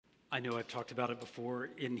I know I've talked about it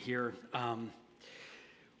before in here.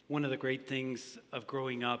 One of the great things of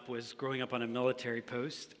growing up was growing up on a military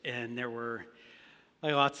post, and there were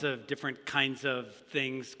lots of different kinds of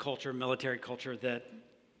things, military culture, that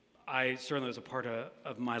I certainly was a part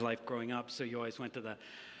of my life growing up. So you always went to the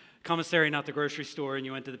commissary, not the grocery store, and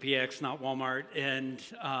you went to the PX, not Walmart, and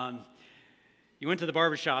you went to the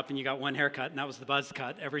barbershop and you got one haircut, and that was the buzz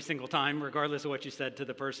cut every single time, regardless of what you said to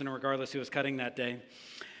the person or regardless who was cutting that day.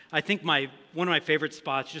 I think one of my favorite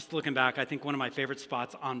spots, just looking back, I think one of my favorite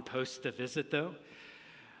spots on post to visit, though,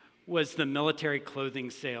 was the military clothing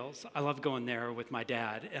sales. I loved going there with my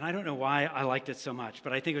dad, and I don't know why I liked it so much,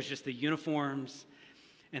 but I think it was just the uniforms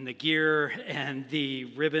and the gear and the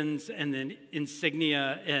ribbons and the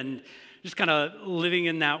insignia and just kind of living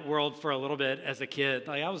in that world for a little bit as a kid.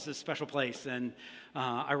 That was a special place, and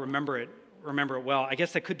I remember it well. I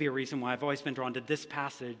guess that could be a reason why I've always been drawn to this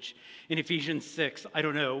passage in Ephesians 6. I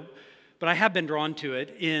don't know, but I have been drawn to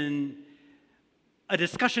it in a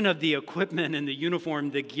discussion of the equipment and the uniform,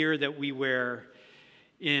 the gear that we wear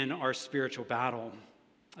in our spiritual battle.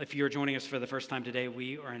 If you're joining us for the first time today,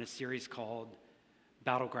 we are in a series called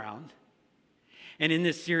Battleground. And in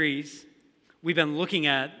this series, we've been looking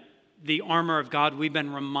at the armor of God. We've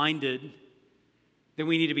been reminded that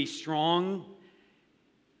we need to be strong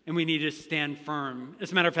and we need to stand firm.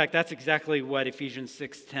 As a matter of fact, that's exactly what Ephesians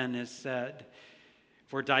 6:10 has said.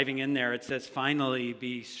 If we're diving in there, it says, "Finally,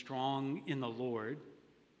 be strong in the Lord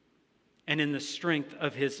and in the strength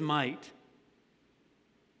of his might.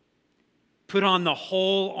 Put on the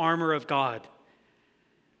whole armor of God,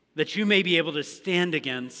 that you may be able to stand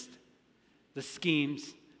against the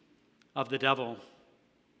schemes of the devil."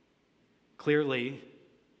 Clearly,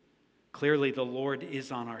 the Lord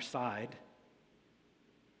is on our side.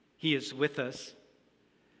 He is with us,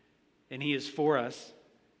 and he is for us.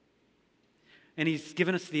 And he's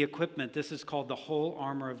given us the equipment. This is called the whole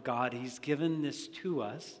armor of God. He's given this to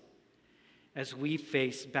us as we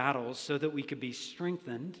face battles so that we could be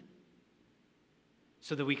strengthened,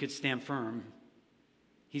 so that we could stand firm.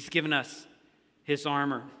 He's given us his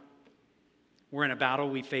armor. We're in a battle.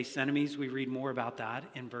 We face enemies. We read more about that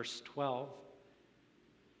in verse 12.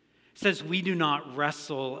 It says, "We do not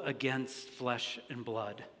wrestle against flesh and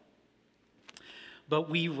blood, but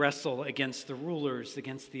we wrestle against the rulers,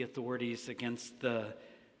 against the authorities, against the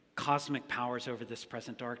cosmic powers over this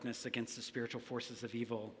present darkness, against the spiritual forces of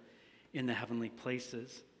evil in the heavenly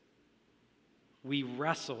places." We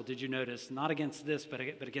wrestle, did you notice? Not against this, but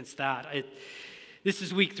against that. This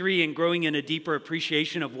is week 3 and growing in a deeper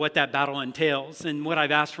appreciation of what that battle entails. And what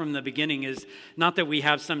I've asked from the beginning is not that we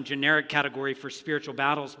have some generic category for spiritual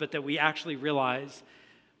battles, but that we actually realize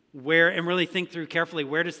where, and really think through carefully,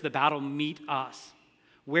 where does the battle meet us?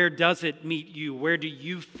 Where does it meet you? Where do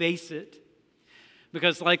you face it?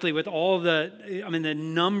 Because likely with all the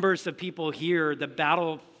numbers of people here, the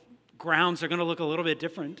battlegrounds are going to look a little bit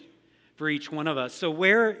different for each one of us. So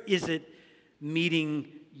where is it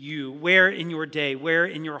meeting you? Where in your day, where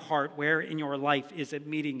in your heart, where in your life is it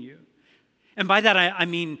meeting you? And by that I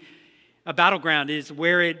mean a battleground is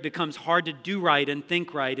where it becomes hard to do right and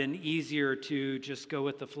think right and easier to just go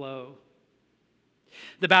with the flow.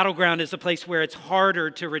 The battleground is a place where it's harder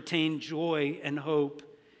to retain joy and hope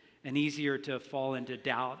and easier to fall into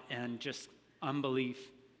doubt and just unbelief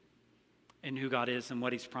in who God is and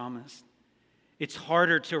what he's promised. It's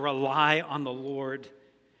harder to rely on the Lord,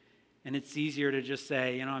 and it's easier to just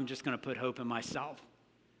say, I'm just going to put hope in myself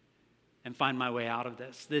and find my way out of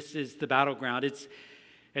this. This is the battleground.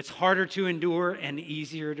 It's harder to endure and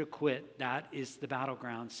easier to quit. That is the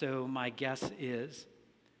battleground. So my guess is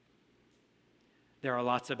there are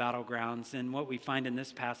lots of battlegrounds, and what we find in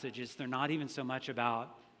this passage is they're not even so much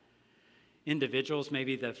about individuals,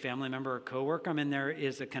 maybe the family member or coworker. There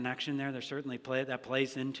is a connection there. There's certainly that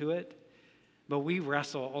plays into it. But we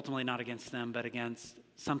wrestle ultimately not against them, but against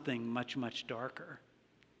something much, much darker.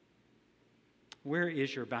 Where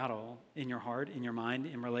is your battle? In your heart, in your mind,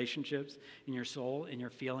 in relationships, in your soul, in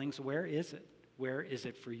your feelings? Where is it? Where is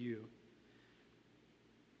it for you?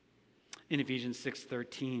 In Ephesians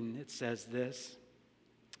 6:13, it says this.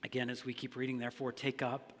 Again, as we keep reading, "Therefore, take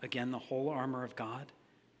up again the whole armor of God,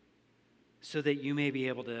 so that you may be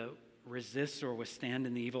able to resist or withstand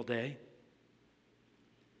in the evil day,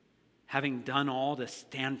 having done all to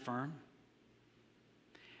stand firm."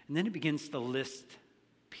 And then it begins to list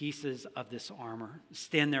pieces of this armor.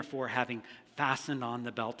 "Stand therefore, having fastened on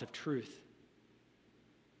the belt of truth,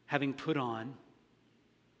 having put on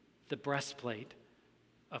the breastplate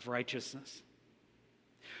of righteousness."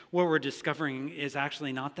 What we're discovering is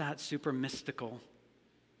actually not that super mystical.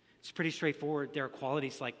 It's pretty straightforward. There are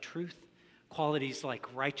qualities like truth, qualities like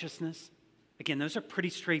righteousness. Again, those are pretty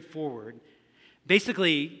straightforward.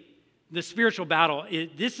 Basically, the spiritual battle,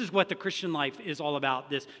 this is what the Christian life is all about,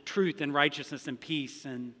 this truth and righteousness and peace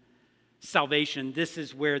and salvation. This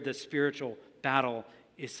is where the spiritual battle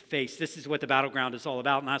is faced. This is what the battleground is all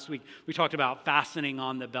about. And last week, we talked about fastening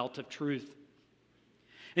on the belt of truth.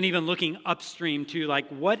 And even looking upstream to like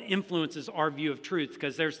what influences our view of truth,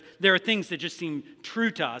 because there are things that just seem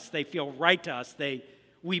true to us. They feel right to us.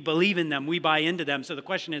 We believe in them. We buy into them. So the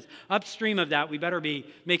question is, upstream of that, we better be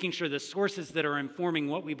making sure the sources that are informing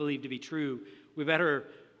what we believe to be true, we better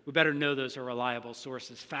know those are reliable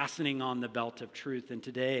sources, fastening on the belt of truth. And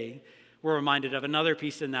today, we're reminded of another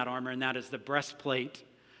piece in that armor, and that is the breastplate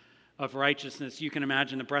of righteousness. You can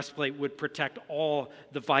imagine the breastplate would protect all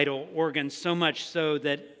the vital organs, so much so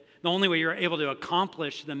that the only way you're able to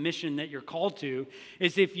accomplish the mission that you're called to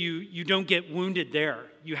is if you don't get wounded there.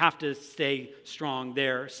 You have to stay strong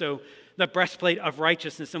there. So the breastplate of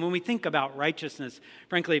righteousness. And when we think about righteousness,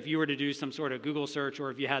 frankly, if you were to do some sort of Google search,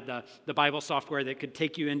 or if you had the Bible software that could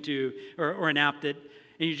take you into, or an app that,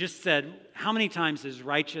 and you just said, how many times is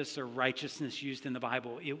righteous or righteousness used in the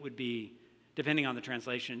Bible? It would be, depending on the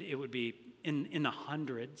translation, it would be in the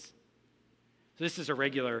hundreds. So this is a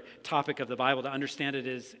regular topic of the Bible. To understand it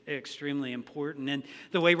is extremely important. And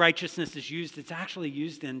the way righteousness is used, it's actually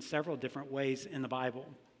used in several different ways in the Bible.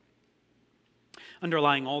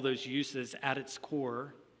 Underlying all those uses at its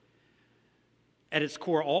core,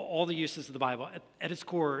 all the uses of the Bible, at its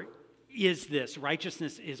core is this: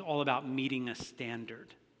 righteousness is all about meeting a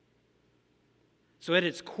standard. So at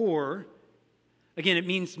its core, again, it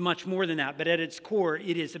means much more than that, but at its core,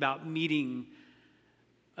 it is about meeting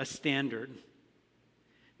a standard.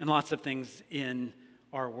 And lots of things in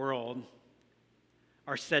our world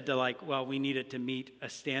are said to we need it to meet a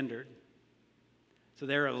standard. So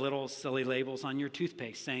there are little silly labels on your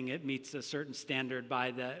toothpaste saying it meets a certain standard by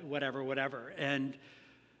the whatever. And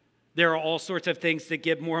there are all sorts of things that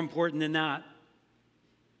get more important than that.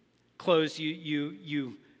 Clothes,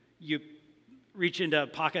 you reach into a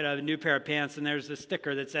pocket of a new pair of pants and there's a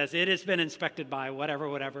sticker that says, it has been inspected by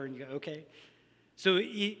whatever, and you go, okay. So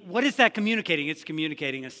what is that communicating? It's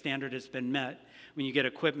communicating a standard has been met. When you get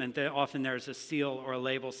equipment, often there's a seal or a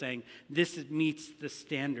label saying, this meets the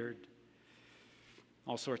standard.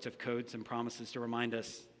 All sorts of codes and promises to remind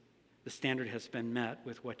us the standard has been met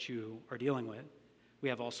with what you are dealing with. We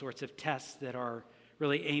have all sorts of tests that are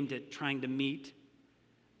really aimed at trying to meet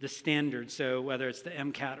the standard. So whether it's the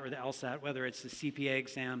MCAT or the LSAT, whether it's the CPA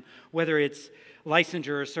exam, whether it's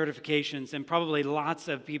licensure or certifications, and probably lots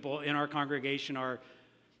of people in our congregation are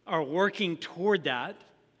working toward that,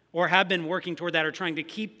 or have been working toward that, or trying to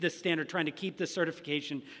keep the standard, trying to keep the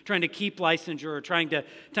certification, trying to keep licensure, or trying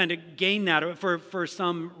to gain that for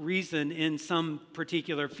some reason in some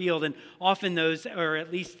particular field. And often those, or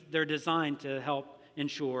at least they're designed to help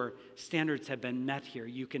ensure standards have been met here.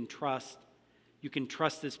 You can trust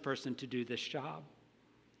this person to do this job.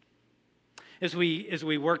 As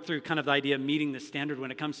we work through kind of the idea of meeting the standard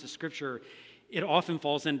when it comes to Scripture, it often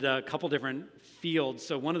falls into a couple different fields.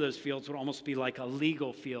 So one of those fields would almost be like a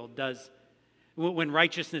legal field. When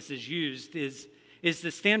righteousness is used, is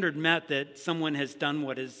the standard met that someone has done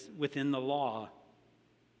what is within the law?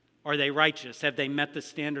 Are they righteous? Have they met the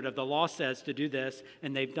standard of the law says to do this,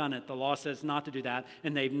 and they've done it? The law says not to do that,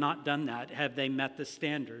 and they've not done that. Have they met the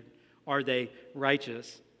standard? Are they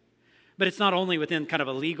righteous? But it's not only within kind of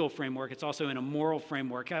a legal framework, it's also in a moral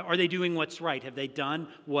framework. Are they doing what's right? Have they done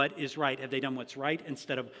what is right? Have they done what's right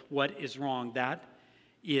instead of what is wrong? That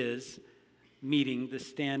is meeting the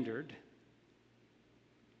standard.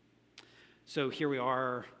 So here we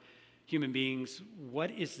are, human beings.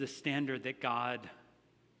 What is the standard that God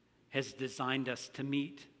has designed us to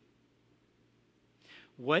meet?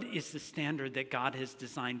 What is the standard that God has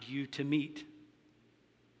designed you to meet?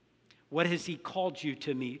 What has He called you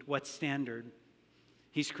to meet? What standard?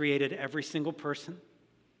 He's created every single person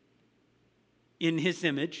in His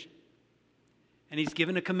image, and He's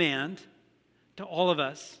given a command to all of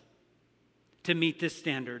us to meet this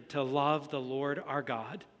standard, to love the Lord our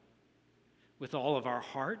God with all of our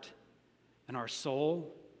heart and our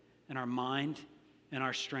soul and our mind and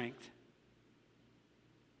our strength.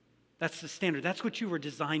 That's the standard. That's what you were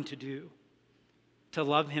designed to do, to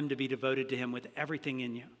love Him, to be devoted to Him with everything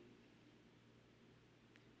in you.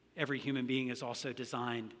 Every human being is also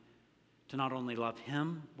designed to not only love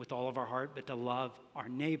Him with all of our heart, but to love our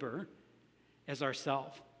neighbor as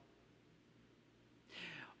ourselves.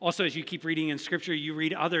 Also, as you keep reading in Scripture, you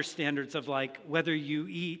read other standards of like whether you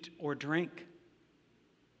eat or drink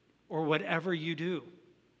or whatever you do.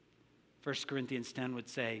 1 Corinthians 10 would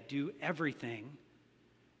say, do everything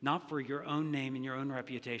not for your own name and your own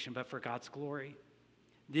reputation, but for God's glory.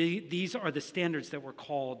 These are the standards that we're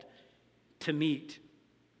called to meet.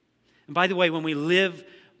 And by the way, when we live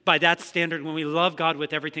by that standard, when we love God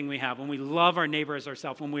with everything we have, when we love our neighbor as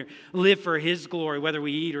ourselves, when we live for his glory, whether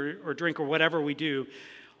we eat or drink or whatever we do,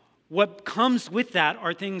 what comes with that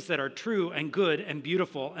are things that are true and good and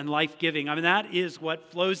beautiful and life-giving. I mean, that is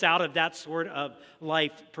what flows out of that sort of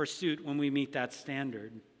life pursuit when we meet that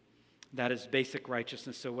standard. That is basic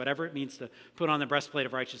righteousness. So whatever it means to put on the breastplate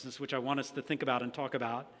of righteousness, which I want us to think about and talk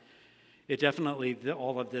about, it definitely,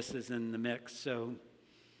 all of this is in the mix. So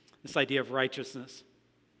this idea of righteousness.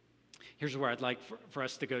 Here's where I'd like for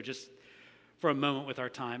us to go just for a moment with our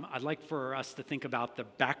time. I'd like for us to think about the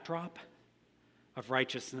backdrop of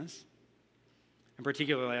righteousness, and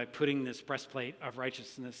particularly like putting this breastplate of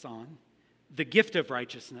righteousness on, the gift of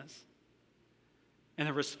righteousness, and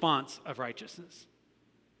the response of righteousness.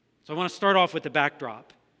 So I want to start off with the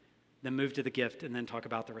backdrop, then move to the gift, and then talk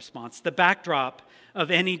about the response. The backdrop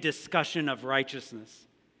of any discussion of righteousness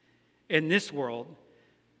in this world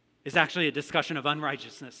is actually a discussion of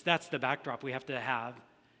unrighteousness. That's the backdrop we have to have.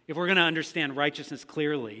 If we're going to understand righteousness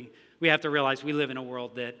clearly, we have to realize we live in a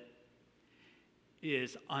world that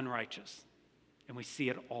is unrighteous, and we see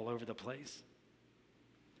it all over the place.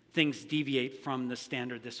 Things deviate from the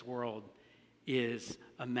standard. This world is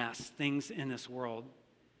a mess. Things in this world,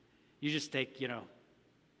 you just take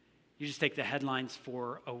the headlines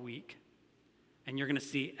for a week, and you're going to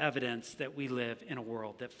see evidence that we live in a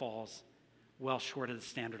world that falls well short of the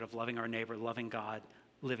standard of loving our neighbor, loving God,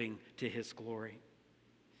 living to his glory.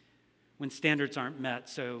 When standards aren't met,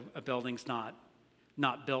 so a building's not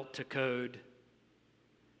built to code,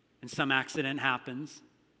 and some accident happens,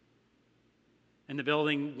 and the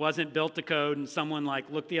building wasn't built to code, and someone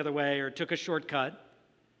looked the other way or took a shortcut,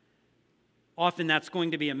 often that's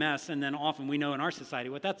going to be a mess. And then often we know in our society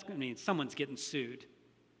what that's going to mean. Someone's getting sued.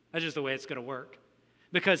 That's just the way it's going to work,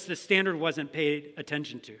 because the standard wasn't paid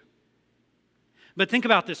attention to. But think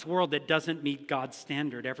about this world that doesn't meet God's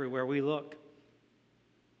standard everywhere we look.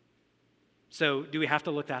 So do we have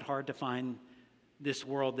to look that hard to find this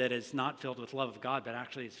world that is not filled with love of God, but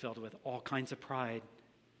actually is filled with all kinds of pride,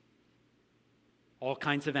 all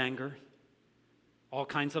kinds of anger, all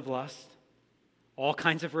kinds of lust, all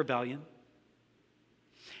kinds of rebellion?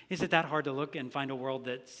 Is it that hard to look and find a world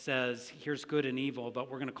that says, here's good and evil,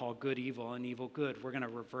 but we're going to call good evil and evil good? We're going to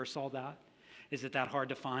reverse all that? Is it that hard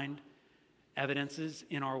to find evidences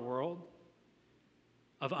in our world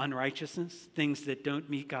of unrighteousness, things that don't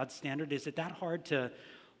meet God's standard? Is it that hard to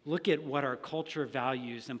look at what our culture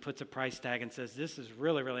values and puts a price tag and says, this is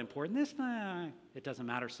really, really important? This, it doesn't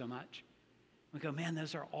matter so much. We go, man,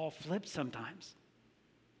 those are all flipped sometimes.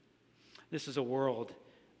 This is a world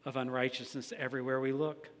of unrighteousness everywhere we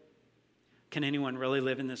look. Can anyone really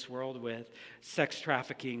live in this world with sex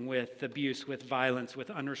trafficking, with abuse, with violence, with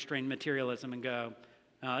unrestrained materialism and go,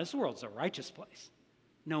 this world's a righteous place?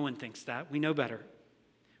 No one thinks that. We know better.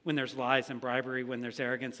 When there's lies and bribery, when there's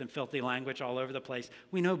arrogance and filthy language all over the place,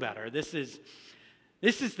 we know better. This is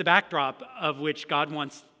the backdrop of which God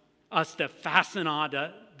wants us to fasten on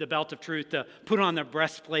the belt of truth, to put on the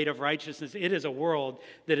breastplate of righteousness. It is a world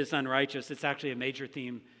that is unrighteous. It's actually a major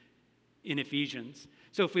theme in Ephesians.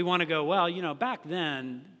 So if we want to go, well, back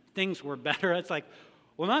then things were better, it's like,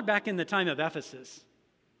 well, not back in the time of Ephesus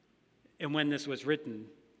and when this was written.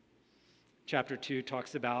 Chapter 2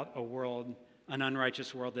 talks about a world, an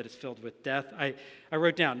unrighteous world that is filled with death. I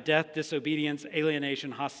wrote down death, disobedience,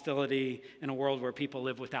 alienation, hostility, in a world where people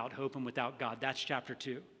live without hope and without God. That's chapter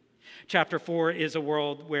 2. Chapter 4 is a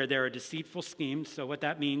world where there are deceitful schemes. So what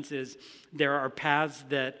that means is there are paths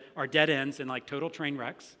that are dead ends and like total train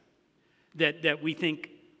wrecks that we think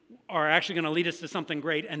are actually going to lead us to something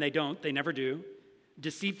great, and they don't. They never do.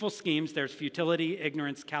 Deceitful schemes, there's futility,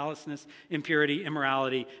 ignorance, callousness, impurity,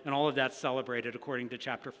 immorality, and all of that's celebrated according to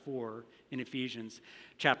chapter 4 in Ephesians.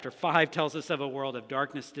 Chapter 5 tells us of a world of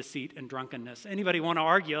darkness, deceit, and drunkenness. Anybody want to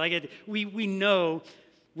argue? We know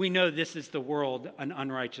this is the world, an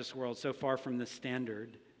unrighteous world, so far from the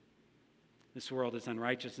standard. This world is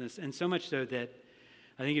unrighteousness, and so much so that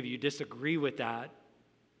I think if you disagree with that,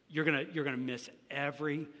 you're gonna miss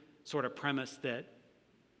every sort of premise that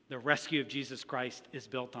the rescue of Jesus Christ is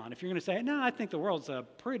built on. If you're going to say, no, I think the world's a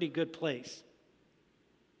pretty good place,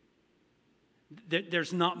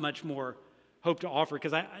 there's not much more hope to offer,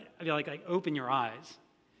 because I feel like open your eyes.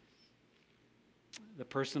 The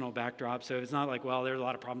personal backdrop. So it's not like, well, there's a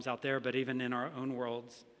lot of problems out there, but even in our own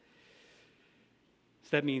worlds. So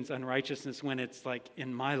that means unrighteousness when it's like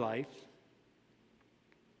in my life,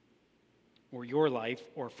 or your life,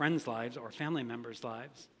 or friends' lives, or family members'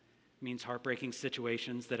 lives. It means heartbreaking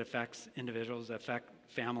situations that affects individuals, affect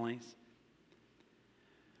families.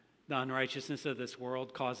 The unrighteousness of this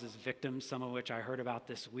world causes victims, some of which I heard about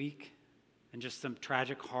this week, and just some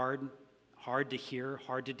tragic, hard to hear,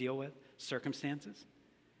 hard to deal with circumstances.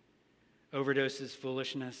 Overdoses,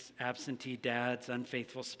 foolishness, absentee dads,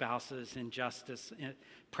 unfaithful spouses, injustice,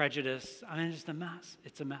 prejudice. I mean, it's just a mess.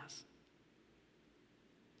 It's a mess.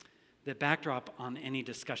 The backdrop on any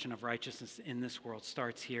discussion of righteousness in this world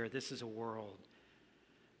starts here. This is a world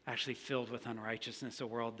actually filled with unrighteousness, a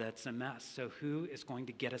world that's a mess. So who is going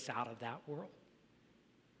to get us out of that world?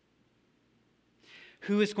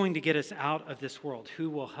 Who is going to get us out of this world? Who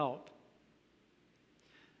will help?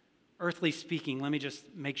 Earthly speaking, let me just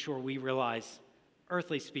make sure we realize,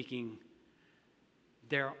 earthly speaking,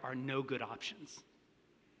 there are no good options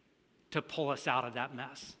to pull us out of that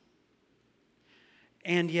mess.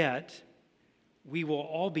 And yet, we will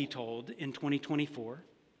all be told in 2024,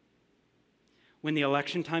 when the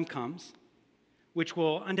election time comes, which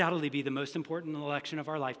will undoubtedly be the most important election of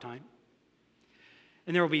our lifetime,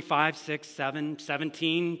 and there will be 5, 6, 7,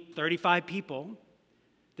 17, 35 people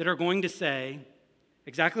that are going to say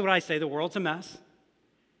exactly what I say: the world's a mess,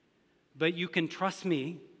 but you can trust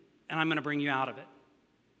me, and I'm going to bring you out of it.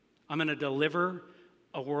 I'm going to deliver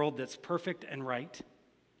a world that's perfect and right.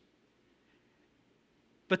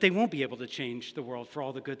 But they won't be able to change the world for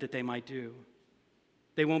all the good that they might do.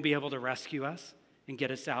 They won't be able to rescue us and get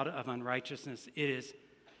us out of unrighteousness. It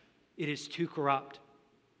is too corrupt.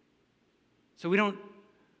 So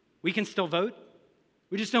we can still vote.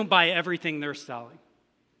 We just don't buy everything they're selling.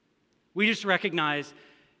 We just recognize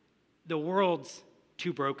the world's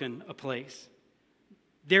too broken a place.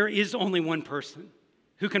 There is only one person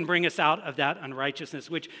who can bring us out of that unrighteousness,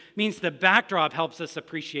 which means the backdrop helps us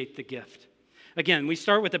appreciate the gift. Again, we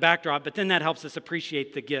start with the backdrop, but then that helps us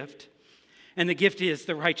appreciate the gift. And the gift is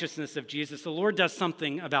the righteousness of Jesus. The Lord does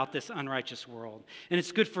something about this unrighteous world. And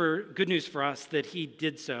it's good news for us that he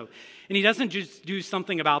did so. And he doesn't just do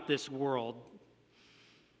something about this world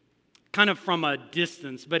kind of from a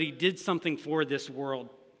distance, but he did something for this world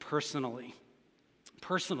personally.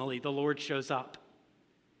 Personally, the Lord shows up.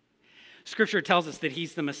 Scripture tells us that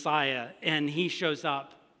he's the Messiah, and he shows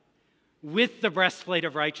up with the breastplate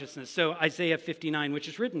of righteousness. So Isaiah 59, which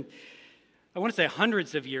is written, I want to say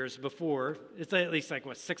hundreds of years before, it's at least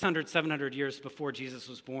 600, 700 years before Jesus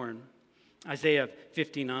was born. Isaiah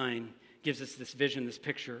 59 gives us this vision, this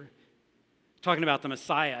picture, talking about the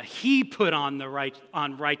Messiah. He put on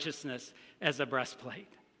righteousness as a breastplate.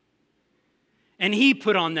 And he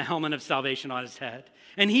put on the helmet of salvation on his head.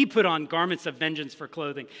 And he put on garments of vengeance for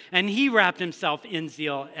clothing. And he wrapped himself in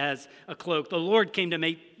zeal as a cloak. The Lord came to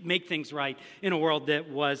make things right in a world that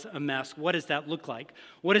was a mess. What does that look like?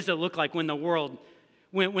 What does it look like when the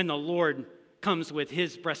Lord comes with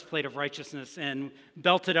his breastplate of righteousness and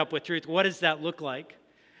belted up with truth? What does that look like?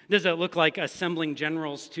 Does it look like assembling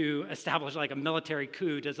generals to establish like a military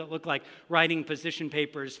coup? Does it look like writing position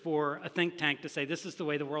papers for a think tank to say this is the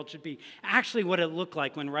way the world should be? Actually, what it looked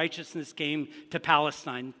like when righteousness came to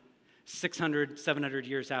Palestine 600, 700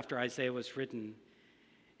 years after Isaiah was written,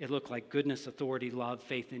 it looked like goodness, authority, love,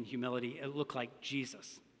 faith, and humility. It looked like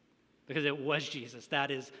Jesus, because it was Jesus.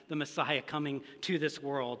 That is the Messiah coming to this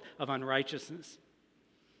world of unrighteousness.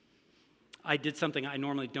 I did something I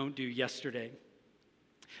normally don't do yesterday.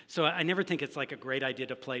 So I never think it's like a great idea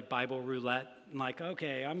to play Bible roulette. I'm like,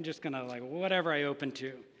 okay, I'm just going to like whatever I open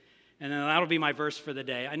to. And then that'll be my verse for the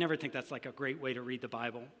day. I never think that's like a great way to read the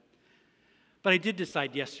Bible. But I did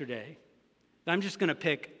decide yesterday that I'm just going to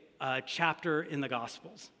pick a chapter in the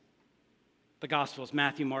Gospels. The Gospels,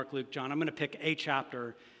 Matthew, Mark, Luke, John. I'm going to pick a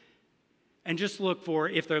chapter and just look for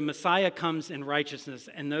if the Messiah comes in righteousness,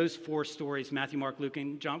 and those 4 stories, Matthew, Mark, Luke,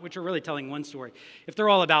 and John, which are really telling one story, if they're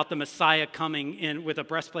all about the Messiah coming in with a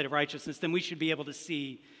breastplate of righteousness, then we should be able to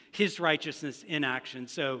see his righteousness in action.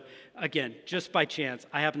 So again, just by chance,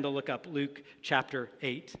 I happened to look up Luke chapter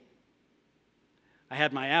 8. I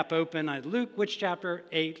had my app open. Luke, which chapter?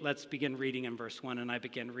 8. Let's begin reading in verse 1. And I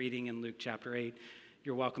began reading in Luke chapter 8.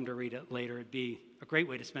 You're welcome to read it later. It'd be a great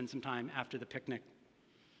way to spend some time after the picnic.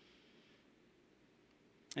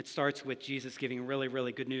 It starts with Jesus giving really,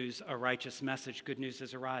 really good news, a righteous message. Good news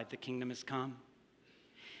has arrived. The kingdom has come.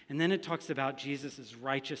 And then it talks about Jesus'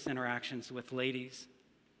 righteous interactions with ladies.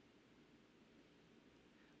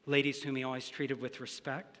 Ladies whom he always treated with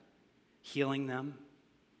respect, healing them,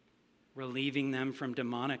 relieving them from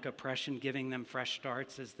demonic oppression, giving them fresh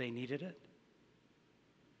starts as they needed it.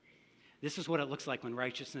 This is what it looks like when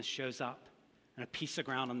righteousness shows up on a piece of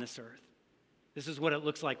ground on this earth. This is what it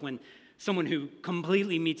looks like when someone who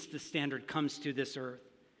completely meets the standard comes to this earth.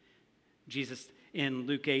 Jesus in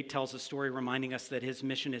Luke 8 tells a story reminding us that his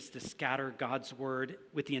mission is to scatter God's word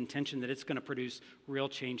with the intention that it's going to produce real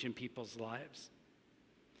change in people's lives.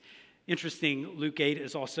 Interesting, Luke 8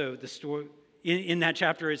 is also the story, in that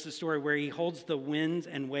chapter is the story where he holds the winds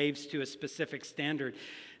and waves to a specific standard.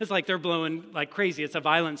 It's like they're blowing like crazy. It's a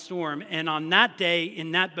violent storm. And on that day,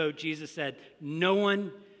 in that boat, Jesus said, no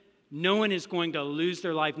one is going to lose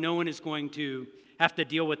their life. No one is going to have to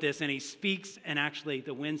deal with this. And he speaks, and actually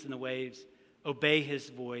the winds and the waves obey his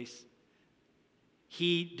voice.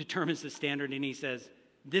 He determines the standard, and he says,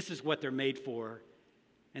 this is what they're made for,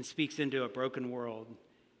 and speaks into a broken world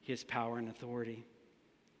his power and authority.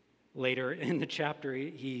 Later in the chapter,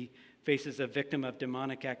 he faces a victim of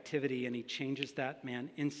demonic activity, and he changes that man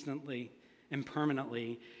instantly and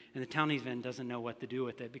permanently. And the town he's in doesn't know what to do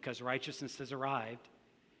with it because righteousness has arrived.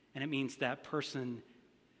 And it means that person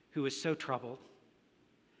who is so troubled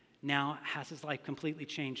now has his life completely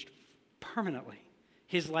changed permanently.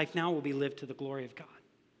 His life now will be lived to the glory of God.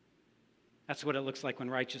 That's what it looks like when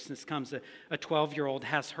righteousness comes. A 12-year-old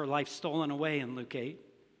has her life stolen away in Luke 8.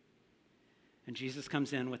 And Jesus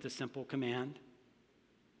comes in with a simple command.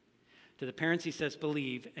 To the parents, he says,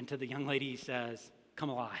 believe. And to the young lady, he says, come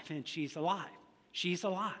alive. And she's alive. She's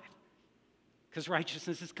alive. Because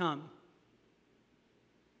righteousness has come.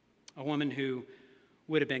 A woman who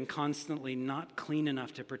would have been constantly not clean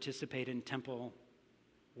enough to participate in temple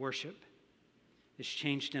worship is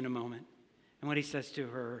changed in a moment. And what he says to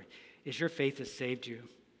her is, your faith has saved you.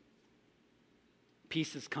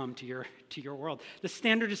 Peace has come to your world. The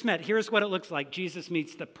standard is met. Here's what it looks like. Jesus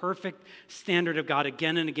meets the perfect standard of God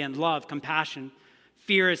again and again. Love, compassion.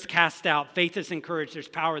 Fear is cast out. Faith is encouraged. There's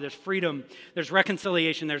power. There's freedom. There's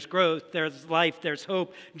reconciliation. There's growth. There's life. There's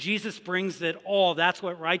hope. Jesus brings it all. That's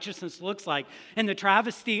what righteousness looks like. And the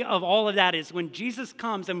travesty of all of that is when Jesus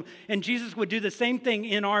comes, and Jesus would do the same thing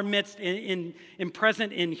in our midst, in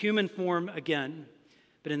present in human form again.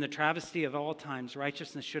 But in the travesty of all times,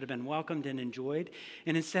 righteousness should have been welcomed and enjoyed,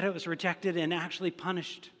 and instead it was rejected and actually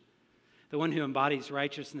punished. The one who embodies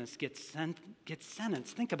righteousness gets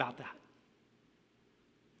sentenced. Think about that.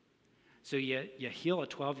 So you heal a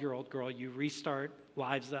 12-year-old girl, you restart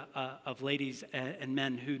lives of ladies and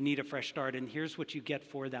men who need a fresh start, and here's what you get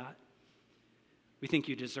for that. We think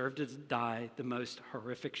you deserve to die the most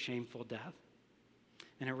horrific, shameful death.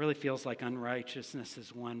 And it really feels like unrighteousness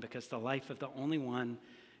is won because the life of the only one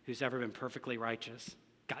who's ever been perfectly righteous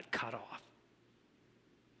got cut off.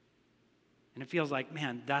 And it feels like,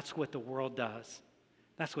 man, that's what the world does.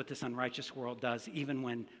 That's what this unrighteous world does, even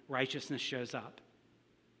when righteousness shows up,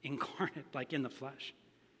 incarnate, like in the flesh.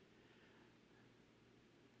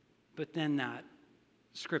 But then that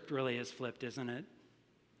script really is flipped, isn't it?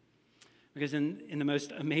 Because in the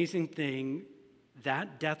most amazing thing,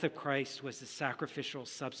 that death of Christ was a sacrificial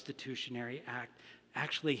substitutionary act.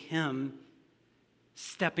 Actually, him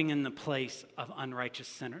stepping in the place of unrighteous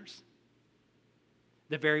sinners.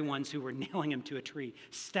 The very ones who were nailing him to a tree,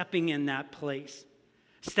 stepping in that place,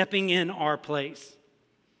 stepping in our place.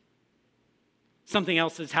 Something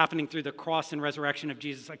else is happening through the cross and resurrection of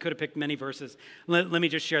Jesus. I could have picked many verses. Let me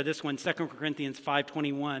just share this one, 2 Corinthians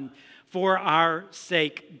 5:21. For our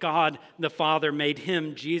sake, God the Father made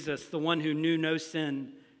him, Jesus, the one who knew no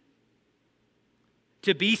sin,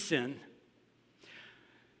 to be sin,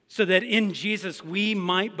 so that in Jesus we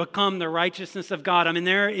might become the righteousness of God. I mean,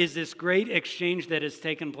 there is this great exchange that has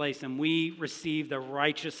taken place, and we receive the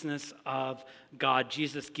righteousness of God.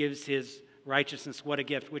 Jesus gives his righteousness. What a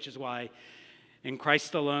gift, which is why in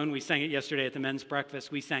Christ alone, we sang it yesterday at the men's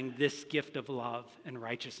breakfast, we sang this gift of love and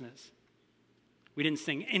righteousness. We didn't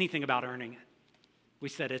sing anything about earning it. We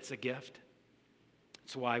said it's a gift.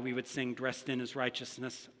 It's why we would sing, dressed in his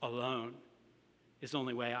righteousness alone is the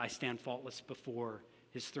only way I stand faultless before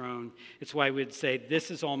his throne. It's why we'd say,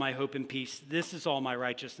 this is all my hope and peace. This is all my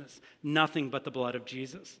righteousness. Nothing but the blood of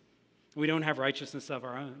Jesus. We don't have righteousness of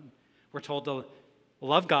our own. We're told to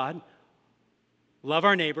love God, love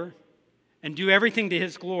our neighbor, and do everything to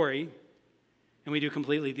his glory, and we do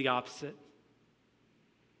completely the opposite.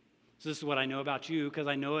 So this is what I know about you, because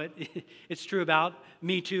I know it's true about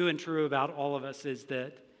me too, and true about all of us, is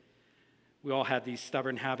that we all have these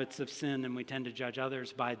stubborn habits of sin, and we tend to judge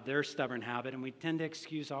others by their stubborn habit, and we tend to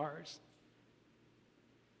excuse ours.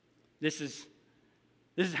 This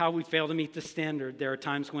is how we fail to meet the standard. There are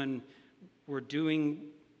times when we're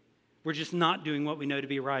just not doing what we know to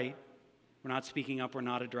be right. We're not speaking up. We're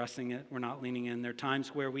not addressing it. We're not leaning in. There are times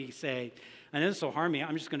where we say, I know this will harm me.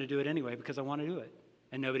 I'm just going to do it anyway because I want to do it.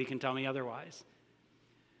 And nobody can tell me otherwise.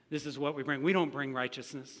 This is what we bring. We don't bring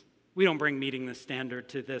righteousness. We don't bring meeting the standard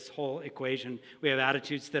to this whole equation. We have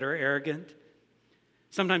attitudes that are arrogant.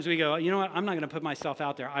 Sometimes we go, you know what, I'm not going to put myself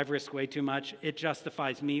out there. I've risked way too much. It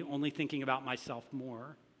justifies me only thinking about myself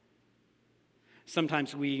more.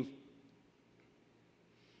 Sometimes we,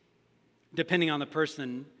 depending on the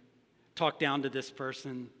person, talk down to this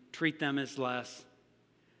person, treat them as less.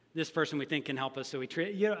 This person we think can help us, so we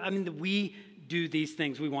treat, we do these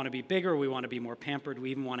things. We want to be bigger, we want to be more pampered,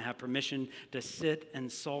 we even want to have permission to sit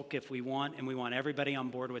and sulk if we want, and we want everybody on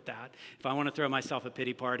board with that. If I want to throw myself a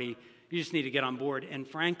pity party, you just need to get on board. And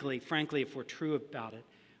frankly, if we're true about it,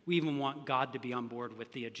 we even want God to be on board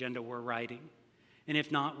with the agenda we're writing. And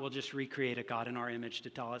if not, we'll just recreate a God in our image to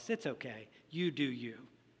tell us, it's okay, you do you,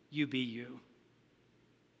 you be you.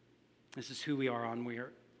 This is who we are on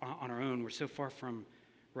our own. We're so far from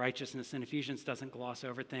righteousness, and Ephesians doesn't gloss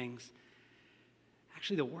over things.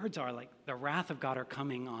 Actually, the words are like, the wrath of God are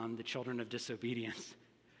coming on the children of disobedience.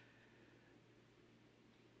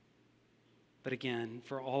 But again,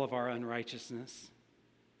 for all of our unrighteousness,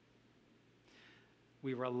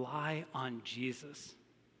 we rely on Jesus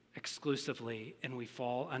exclusively, and we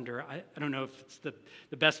fall under, I don't know if it's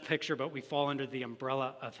the best picture, but we fall under the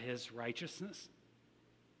umbrella of his righteousness.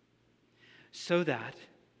 So that,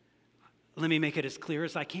 let me make it as clear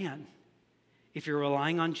as I can. If you're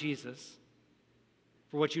relying on Jesus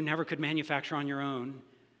for what you never could manufacture on your own,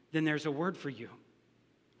 then there's a word for you.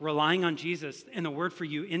 Relying on Jesus, and the word for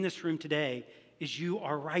you in this room today is you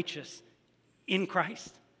are righteous in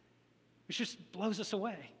Christ. It just blows us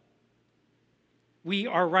away. We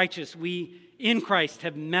are righteous. We, in Christ,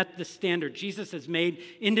 have met the standard. Jesus has made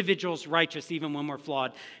individuals righteous even when we're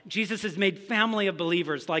flawed. Jesus has made family of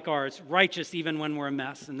believers like ours righteous even when we're a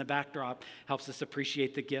mess. And the backdrop helps us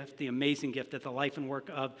appreciate the gift, the amazing gift that the life and work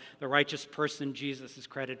of the righteous person, Jesus, is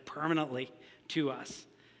credited permanently to us.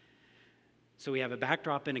 So we have a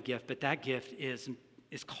backdrop and a gift, but that gift is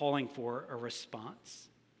calling for a response.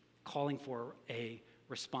 Calling for a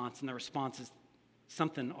response. And the response is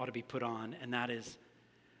something ought to be put on, and that is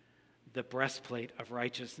the breastplate of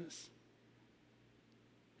righteousness.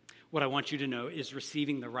 What I want you to know is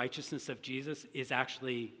receiving the righteousness of Jesus is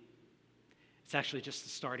actually just the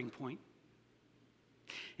starting point.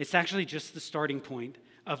 It's actually just the starting point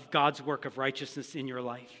of God's work of righteousness in your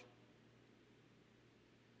life.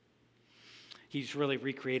 He's really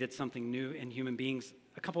recreated something new in human beings.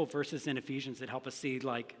 A couple of verses in Ephesians that help us see,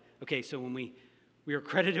 like, okay, so when we are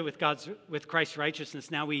credited with Christ's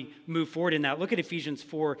righteousness. Now we move forward in that. Look at Ephesians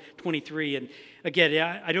 4:23. And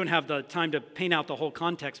again, I don't have the time to paint out the whole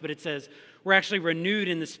context, but it says, we're actually renewed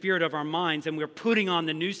in the spirit of our minds, and we're putting on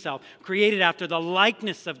the new self, created after the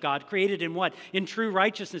likeness of God. Created in what? In true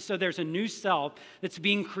righteousness. So there's a new self that's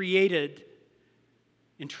being created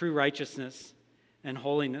in true righteousness and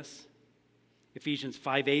holiness. Ephesians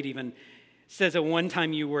 5:8 even says at one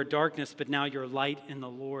time you were darkness, but now you're light in the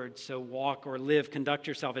Lord. So walk or live, conduct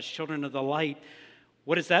yourself as children of the light.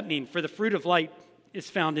 What does that mean? For the fruit of light is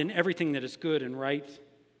found in everything that is good and right.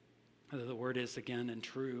 The word is, again, and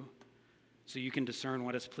true. So you can discern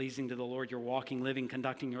what is pleasing to the Lord. You're walking, living,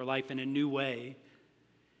 conducting your life in a new way.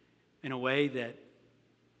 In a way that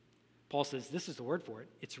Paul says, this is the word for it.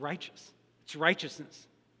 It's righteous. It's righteousness.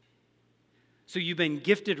 So you've been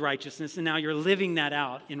gifted righteousness, and now you're living that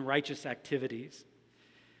out in righteous activities.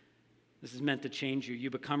 This is meant to change you. You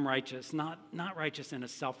become righteous, not righteous in a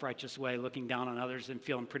self-righteous way, looking down on others and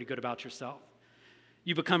feeling pretty good about yourself.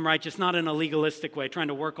 You become righteous not in a legalistic way, trying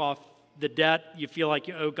to work off the debt you feel like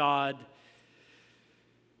you owe God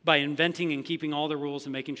by inventing and keeping all the rules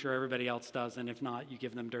and making sure everybody else does, and if not, you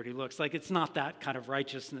give them dirty looks. Like, it's not that kind of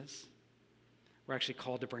righteousness. We're actually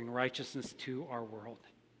called to bring righteousness to our world.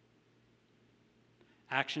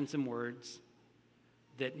 Actions and words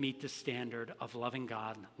that meet the standard of loving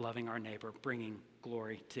God, loving our neighbor, bringing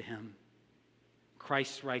glory to him.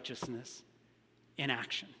 Christ's righteousness in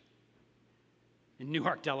action. In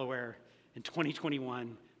Newark, Delaware, in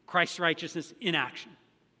 2021, Christ's righteousness in action.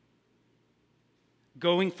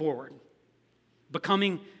 Going forward,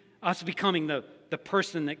 becoming the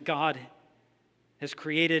person that God has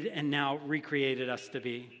created and now recreated us to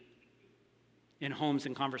be. In homes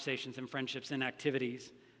and conversations and friendships and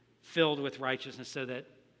activities filled with righteousness, so that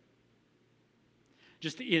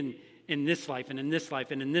just in this life and in this life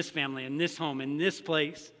and in this family, in this home, in this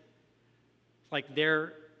place, like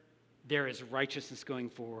there is righteousness going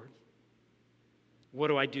forward. What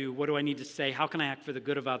do I do? What do I need to say? How can I act for the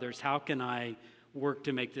good of others? How can I work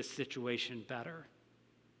to make this situation better?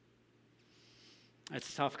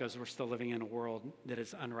 It's tough because we're still living in a world that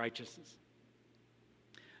is unrighteousness.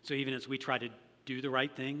 So even as we try to do the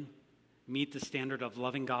right thing, meet the standard of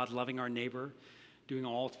loving God, loving our neighbor, doing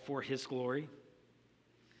all for his glory,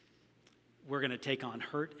 we're going to take on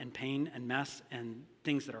hurt and pain and mess and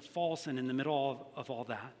things that are false, and in the middle of all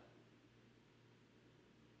that,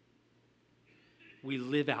 we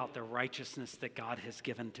live out the righteousness that God has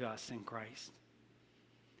given to us in Christ.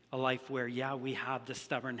 A life where, yeah, we have the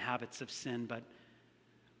stubborn habits of sin, but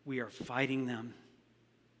we are fighting them.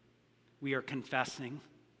 We are confessing.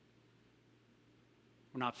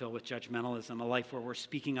 We're not filled with judgmentalism. A life where we're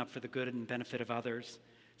speaking up for the good and benefit of others,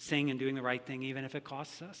 saying and doing the right thing even if it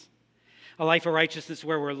costs us. A life of righteousness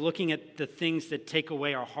where we're looking at the things that take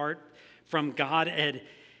away our heart from God and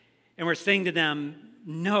we're saying to them,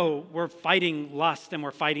 no, we're fighting lust and we're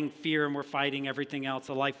fighting fear and we're fighting everything else.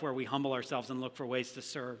 A life where we humble ourselves and look for ways to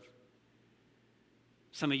serve.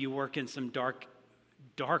 Some of you work in some dark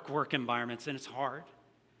work environments, and it's hard.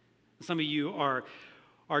 Some of you are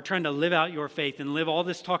trying to live out your faith and live all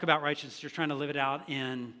this talk about righteousness. You're trying to live it out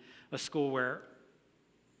in a school where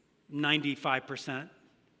 95%,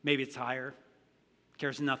 maybe it's higher,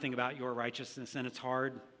 cares nothing about your righteousness, and it's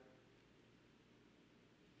hard.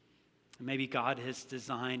 And maybe God has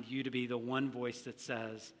designed you to be the one voice that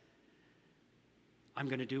says, I'm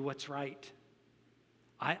going to do what's right.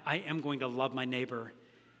 I am going to love my neighbor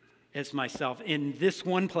as myself. In this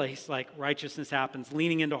one place, like righteousness happens,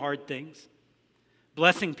 leaning into hard things,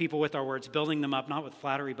 blessing people with our words, building them up, not with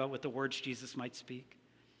flattery, but with the words Jesus might speak.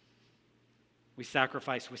 We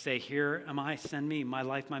sacrifice. We say, here am I, send me. My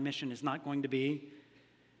life, my mission is not going to be,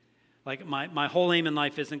 like my whole aim in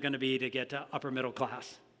life isn't going to be to get to upper middle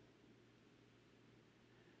class.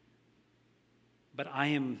 But I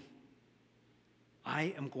am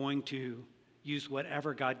going to use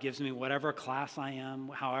whatever God gives me, whatever class I am,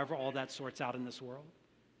 however all that sorts out in this world.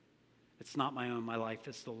 It's not my own. My life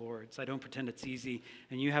is the Lord's. I don't pretend it's easy.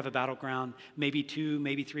 And you have a battleground, maybe 2,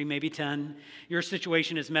 maybe 3, maybe 10. Your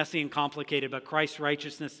situation is messy and complicated, but Christ's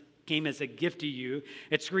righteousness came as a gift to you.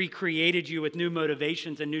 It's recreated you with new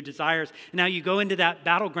motivations and new desires. And now you go into that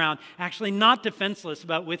battleground, actually not defenseless,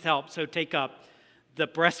 but with help. So take up the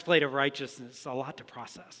breastplate of righteousness. A lot to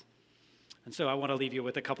process. And so I want to leave you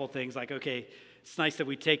with a couple things like, okay, it's nice that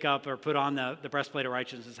we take up or put on the breastplate of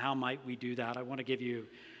righteousness. How might we do that? I want to give you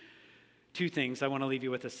 2 things. I want to leave you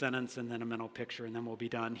with a sentence and then a mental picture, and then we'll be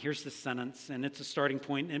done. Here's the sentence, and it's a starting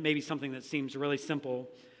point. It may be something that seems really simple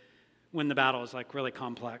when the battle is like really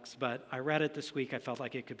complex, but I read it this week. I felt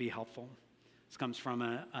like it could be helpful. This comes from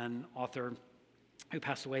an author who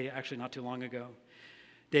passed away actually not too long ago.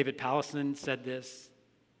 David Powlison said this: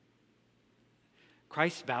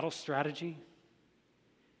 Christ's battle strategy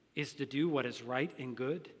is to do what is right and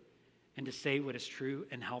good and to say what is true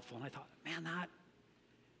and helpful. And I thought, man,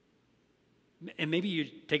 and maybe you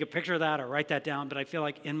take a picture of that or write that down, but I feel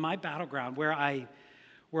like in my battleground where I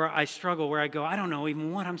struggle, where I go, I don't know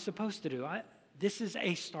even what I'm supposed to do. This is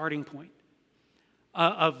a starting point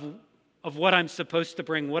of what I'm supposed to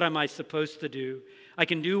bring. What am I supposed to do? I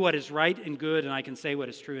can do what is right and good, and I can say what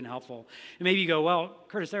is true and helpful. And maybe you go, well,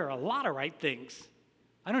 Curtis, there are a lot of right things.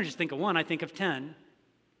 I don't just think of 1, I think of 10.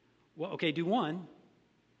 Well, okay, do 1.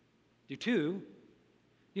 Do 2.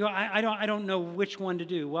 I don't know which one to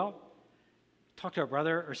do. Well, talk to a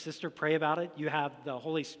brother or sister, pray about it. You have the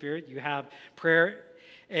Holy Spirit. You have prayer.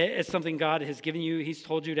 It's something God has given you. He's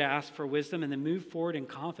told you to ask for wisdom and then move forward in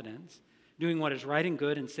confidence, doing what is right and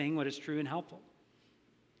good and saying what is true and helpful.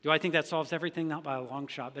 Do I think that solves everything? Not by a long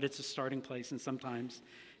shot, but it's a starting place. And sometimes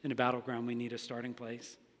in a battleground, we need a starting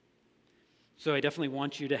place. So I definitely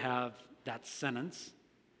want you to have that sentence.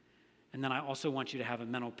 And then I also want you to have a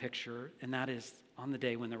mental picture, and that is on the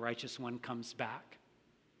day when the righteous one comes back.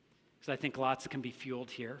 Because I think lots can be fueled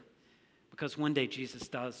here. Because one day Jesus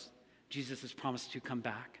has promised to come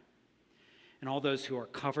back. And all those who are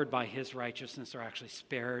covered by his righteousness are actually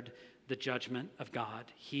spared the judgment of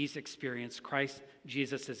God. Christ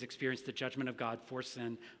Jesus has experienced the judgment of God for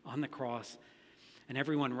sin on the cross. And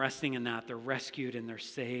everyone resting in that, they're rescued and they're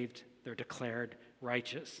saved. They're declared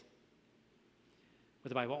righteous. What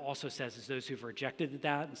the Bible also says is those who've rejected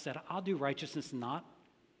that and said, I'll do righteousness not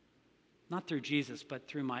through Jesus, but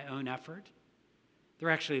through my own effort, they're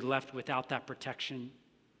actually left without that protection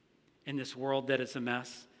in this world that is a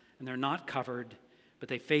mess, and they're not covered, but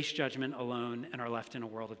they face judgment alone and are left in a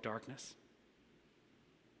world of darkness.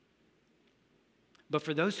 But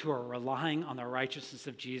for those who are relying on the righteousness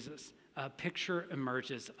of Jesus, a picture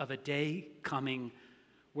emerges of a day coming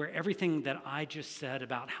where everything that I just said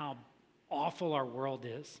about how awful our world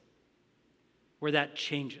is, where that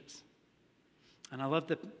changes. And I love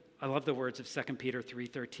the words of 2 Peter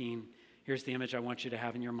 3:13. Here's the image I want you to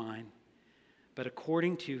have in your mind. But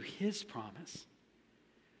according to his promise,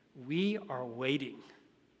 we are waiting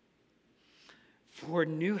for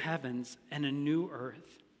new heavens and a new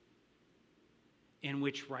earth in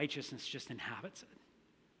which righteousness just inhabits it.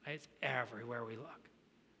 It's everywhere we look.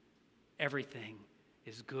 Everything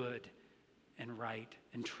is good and right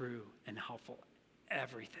and true and helpful.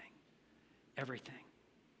 Everything. Everything.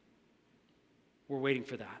 We're waiting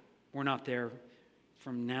for that. We're not there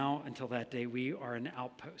from now until that day. We are an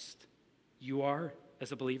outpost. You are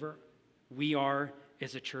as a believer. We are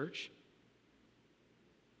as a church.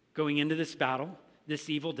 Going into this battle, this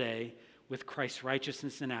evil day, with Christ's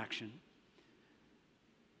righteousness in action.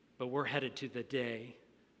 But we're headed to the day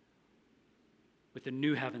with the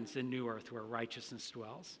new heavens and new earth where righteousness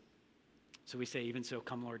dwells. So we say, even so,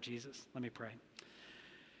 come Lord Jesus. Let me pray.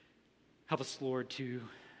 Help us, Lord, to,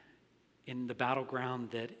 in the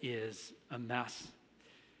battleground that is a mess,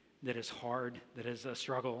 that is hard, that is a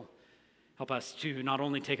struggle, help us to not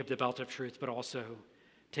only take up the belt of truth, but also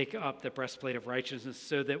take up the breastplate of righteousness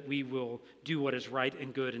so that we will do what is right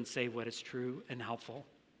and good and say what is true and helpful.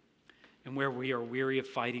 And where we are weary of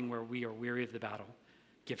fighting, where we are weary of the battle,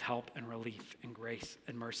 give help and relief and grace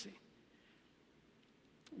and mercy.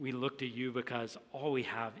 We look to you because all we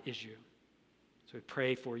have is you. So we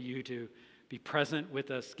pray for you to be present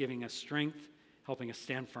with us, giving us strength, helping us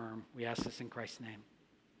stand firm. We ask this in Christ's name.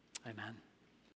 Amen.